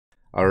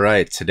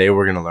Alright, today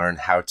we're going to learn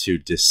how to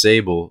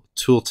disable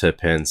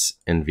tooltip hints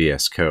in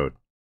VS Code.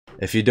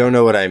 If you don't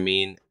know what I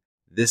mean,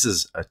 this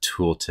is a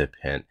tooltip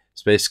hint.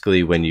 It's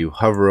basically when you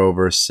hover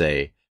over,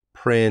 say,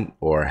 print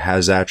or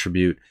has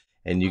attribute,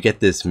 and you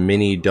get this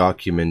mini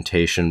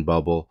documentation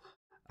bubble,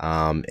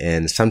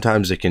 and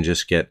sometimes it can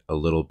just get a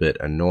little bit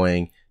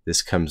annoying.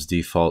 This comes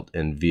default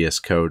in VS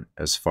Code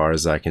as far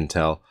as I can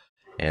tell,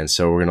 and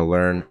so we're going to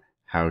learn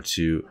how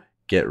to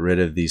get rid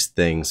of these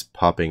things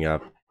popping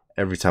up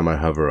every time I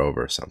hover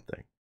over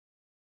something.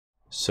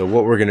 So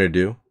what we're going to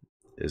do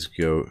is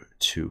go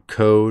to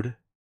Code,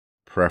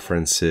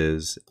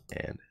 Preferences,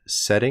 and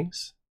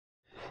Settings.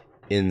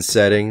 In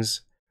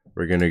Settings,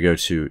 we're going to go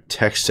to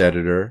Text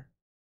Editor,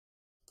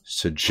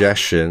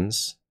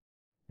 Suggestions,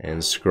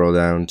 and scroll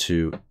down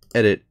to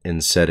Edit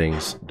in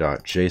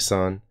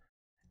settings.json,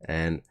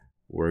 and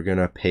we're going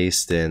to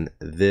paste in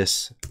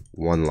this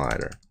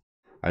one-liner.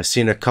 I've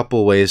seen a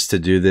couple ways to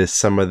do this,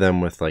 some of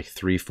them with like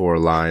 3-4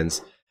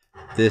 lines.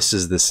 This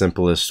is the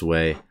simplest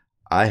way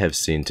I have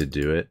seen to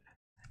do it.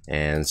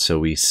 And so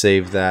we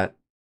save that.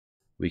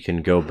 We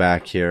can go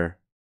back here,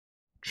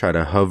 try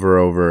to hover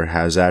over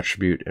has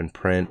attribute and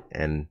print,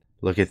 and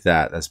look at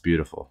that. That's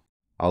beautiful.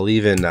 I'll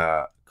even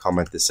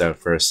comment this out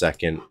for a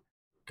second.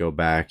 Go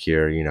back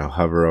here,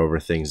 hover over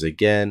things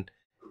again,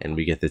 and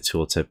we get the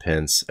tooltip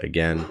hints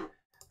again.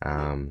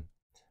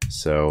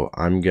 So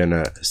I'm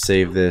gonna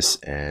save this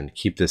and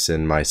keep this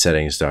in my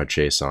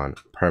settings.json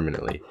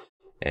permanently.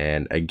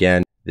 And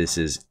again, this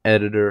is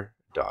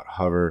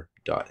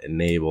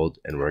editor.hover.enabled,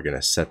 and we're going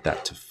to set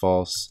that to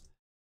false.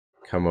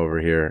 Come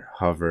over here,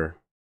 hover,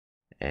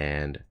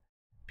 and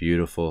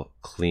beautiful,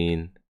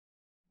 clean.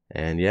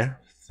 And yeah,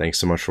 thanks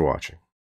so much for watching.